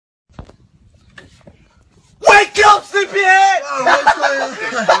what's going on?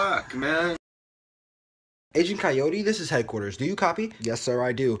 Fuck, man. Agent Coyote, this is headquarters. Do you copy? Yes, sir,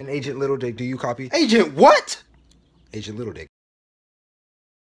 I do. And Agent Little Dick, do you copy? Agent what? Agent Little Dick.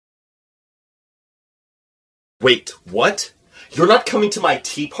 Wait, what? You're not coming to my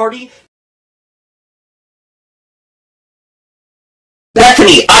tea party?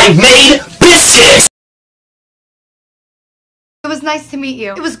 Bethany, I made biscuits! It was nice to meet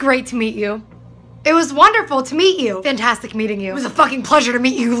you. It was great to meet you. It was wonderful to meet you. Fantastic meeting you. It was a fucking pleasure to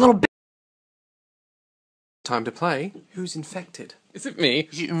meet you, you little bitch. Time to play. Who's infected? Is it me?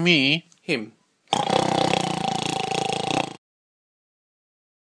 Me? Him.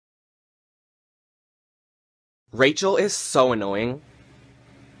 Rachel is so annoying.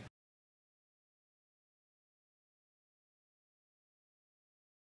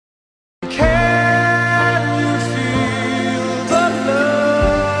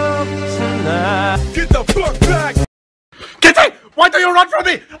 Get the fuck back! Kitty! Why do you run from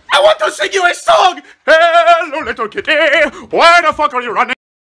me? I want to sing you a song! Hello, little kitty! Why the fuck are you running?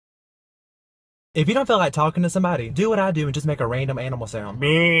 If you don't feel like talking to somebody, do what I do and just make a random animal sound.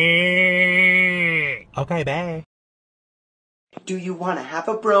 Me. Okay, bye. Do you wanna have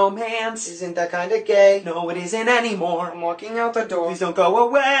a bromance? Isn't that kinda gay? No, it isn't anymore. I'm walking out the door. Please don't go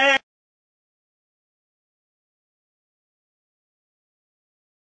away.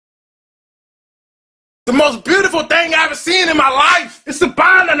 The most beautiful thing I've ever seen in my life! It's a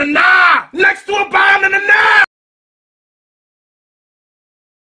banana next to a banana!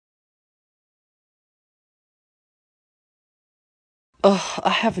 Ugh, I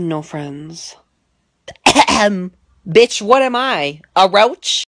have no friends. Bitch, what am I? A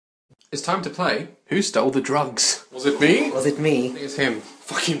roach? It's time to play. Who stole the drugs? Was it me? Was it me? I think it's him.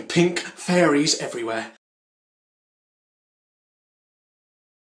 Fucking pink fairies everywhere.